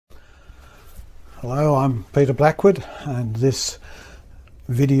Hello, I'm Peter Blackwood, and this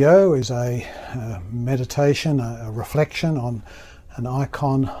video is a meditation, a reflection on an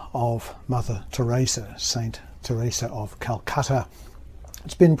icon of Mother Teresa, Saint Teresa of Calcutta.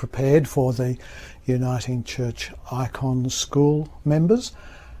 It's been prepared for the Uniting Church Icons School members,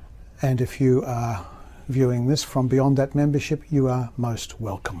 and if you are viewing this from beyond that membership, you are most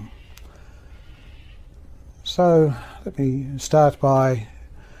welcome. So let me start by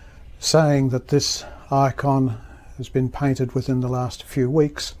saying that this icon has been painted within the last few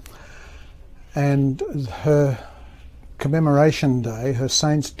weeks, and her commemoration day, her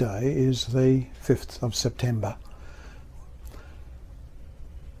Saint's Day, is the 5th of September.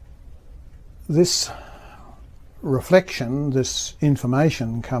 This reflection, this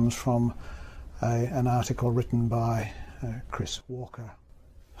information, comes from an article written by Chris Walker.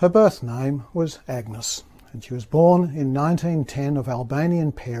 Her birth name was Agnes, and she was born in 1910 of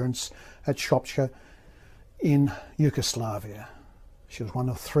Albanian parents at Shropshire in Yugoslavia. She was one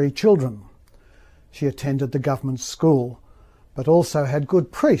of 3 children. She attended the government school, but also had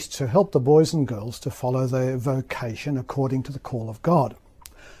good priests who helped the boys and girls to follow their vocation according to the call of God.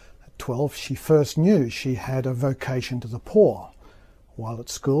 At 12, she first knew she had a vocation to the poor. While at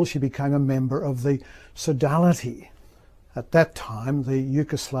school, she became a member of the sodality. At that time, the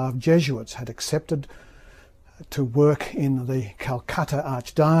Yugoslav Jesuits had accepted to work in the Calcutta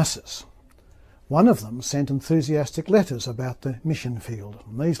Archdiocese. One of them sent enthusiastic letters about the mission field,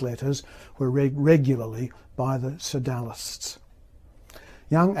 and these letters were read regularly by the sodalists.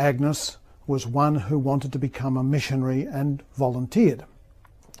 Young Agnes was one who wanted to become a missionary and volunteered.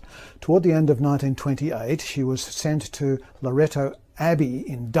 Toward the end of 1928, she was sent to Loreto Abbey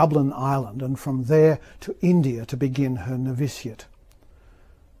in Dublin, Ireland, and from there to India to begin her novitiate.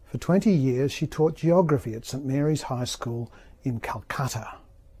 For 20 years she taught geography at St Mary's High School in Calcutta.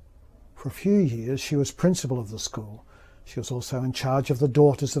 For a few years she was principal of the school. She was also in charge of the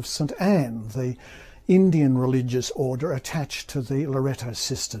Daughters of St Anne, the Indian religious order attached to the Loreto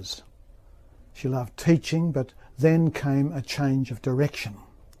sisters. She loved teaching, but then came a change of direction.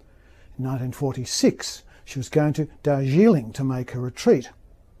 In 1946 she was going to Darjeeling to make a retreat.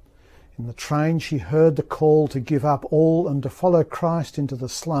 In the train she heard the call to give up all and to follow Christ into the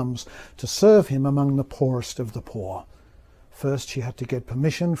slums, to serve him among the poorest of the poor. First she had to get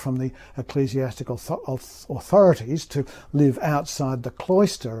permission from the ecclesiastical authorities to live outside the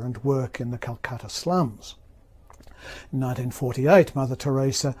cloister and work in the Calcutta slums. In 1948 Mother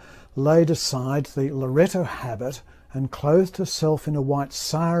Teresa laid aside the Loreto habit and clothed herself in a white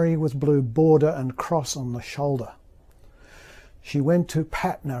sari with blue border and cross on the shoulder. She went to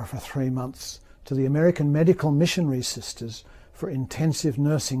Patna for 3 months to the American Medical Missionary Sisters for intensive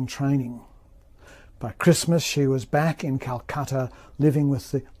nursing training. By Christmas she was back in Calcutta living with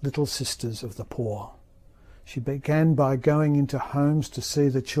the Little Sisters of the Poor. She began by going into homes to see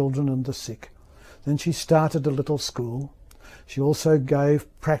the children and the sick. Then she started a little school. She also gave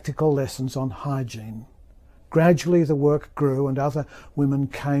practical lessons on hygiene. Gradually the work grew and other women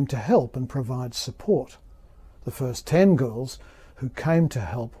came to help and provide support. The first 10 girls who came to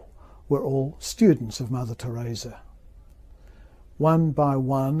help were all students of Mother Teresa. One by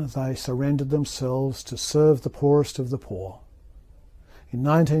one they surrendered themselves to serve the poorest of the poor. In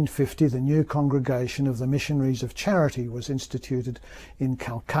 1950 the new congregation of the Missionaries of Charity was instituted in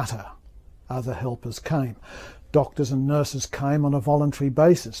Calcutta. Other helpers came. Doctors and nurses came on a voluntary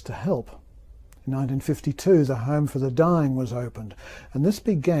basis to help. In 1952 the Home for the Dying was opened, and this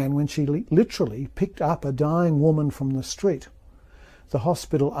began when she literally picked up a dying woman from the street. The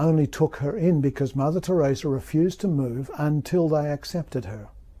hospital only took her in because Mother Teresa refused to move until they accepted her.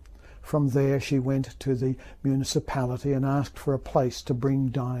 From there she went to the municipality and asked for a place to bring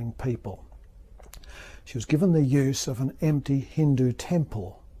dying people. She was given the use of an empty Hindu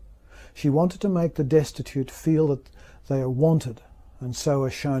temple. She wanted to make the destitute feel that they are wanted, and so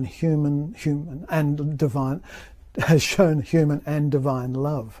has shown human and divine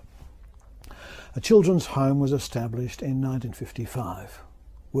love. A children's home was established in 1955.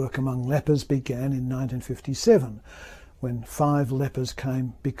 Work among lepers began in 1957, when 5 lepers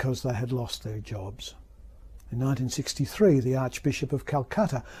came because they had lost their jobs. In 1963, the Archbishop of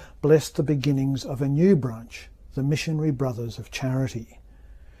Calcutta blessed the beginnings of a new branch, the Missionary Brothers of Charity.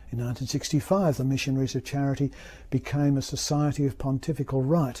 In 1965, the Missionaries of Charity became a society of pontifical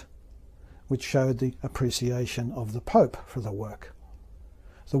right, which showed the appreciation of the Pope for the work.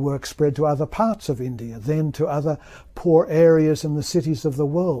 The work spread to other parts of India, then to other poor areas in the cities of the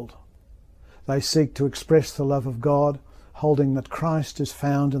world. They seek to express the love of God, holding that Christ is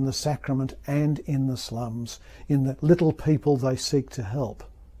found in the sacrament and in the slums, in the little people they seek to help.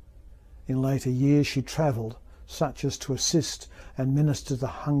 In later years she travelled, such as to assist and minister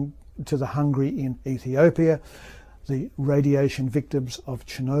to the hungry in Ethiopia, the radiation victims of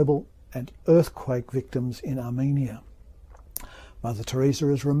Chernobyl, and earthquake victims in Armenia. Mother Teresa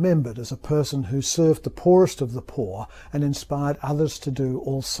is remembered as a person who served the poorest of the poor and inspired others to do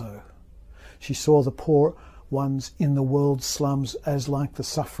also. She saw the poor ones in the world's slums as like the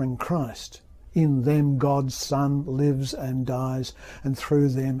suffering Christ. In them God's Son lives and dies, and through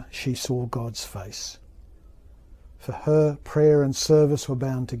them she saw God's face. For her, prayer and service were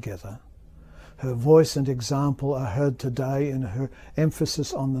bound together. Her voice and example are heard today in her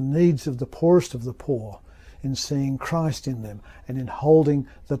emphasis on the needs of the poorest of the poor, in seeing Christ in them, and in holding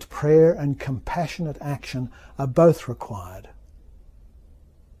that prayer and compassionate action are both required.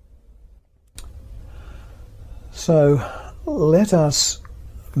 So let us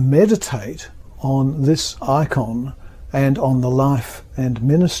meditate on this icon and on the life and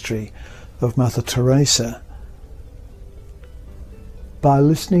ministry of Mother Teresa by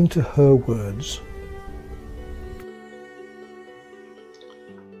listening to her words.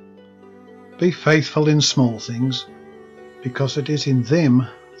 Be faithful in small things, because it is in them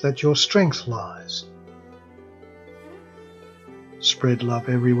that your strength lies. Spread love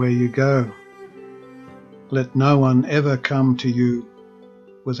everywhere you go. Let no one ever come to you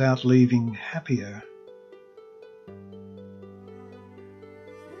without leaving happier.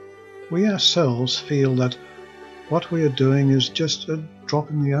 We ourselves feel that what we are doing is just a drop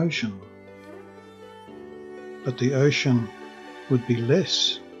in the ocean. But the ocean would be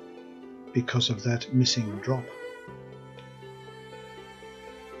less because of that missing drop.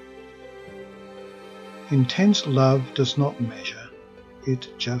 Intense love does not measure, it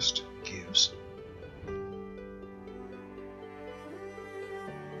just gives.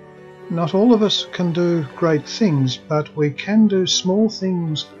 Not all of us can do great things, but we can do small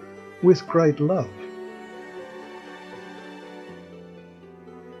things with great love.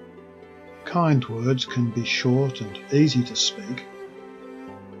 Kind words can be short and easy to speak,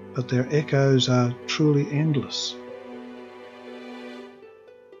 but their echoes are truly endless.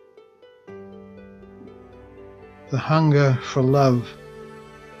 The hunger for love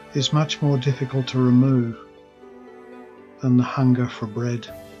is much more difficult to remove than the hunger for bread.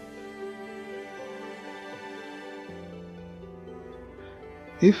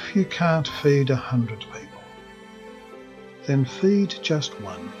 If you can't feed 100 people, then feed just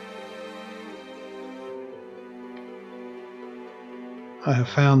one. I have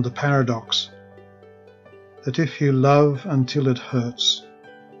found the paradox that if you love until it hurts,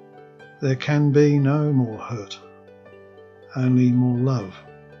 there can be no more hurt, only more love.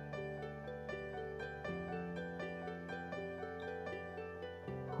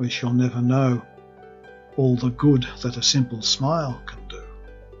 We shall never know all the good that a simple smile can do.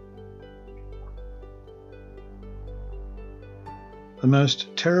 The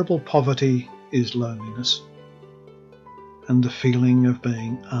most terrible poverty is loneliness and the feeling of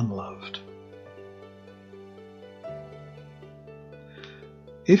being unloved.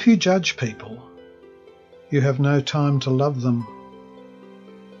 If you judge people, you have no time to love them.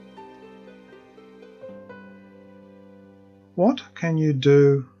 What can you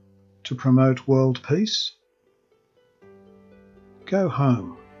do to promote world peace? Go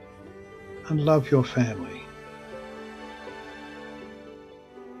home and love your family.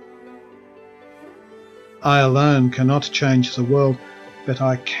 I alone cannot change the world, but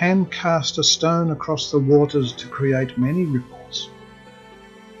I can cast a stone across the waters to create many ripples.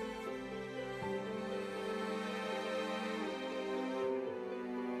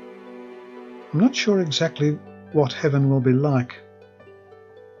 I'm not sure exactly what heaven will be like,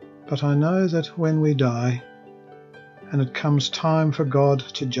 but I know that when we die, and it comes time for God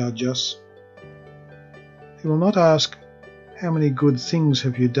to judge us, He will not ask, "How many good things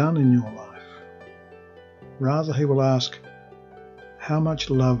have you done in your life?" Rather, He will ask, "How much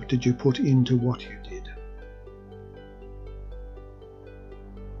love did you put into what you did?"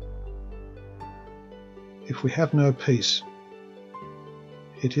 If we have no peace,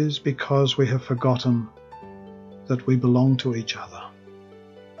 it is because we have forgotten that we belong to each other.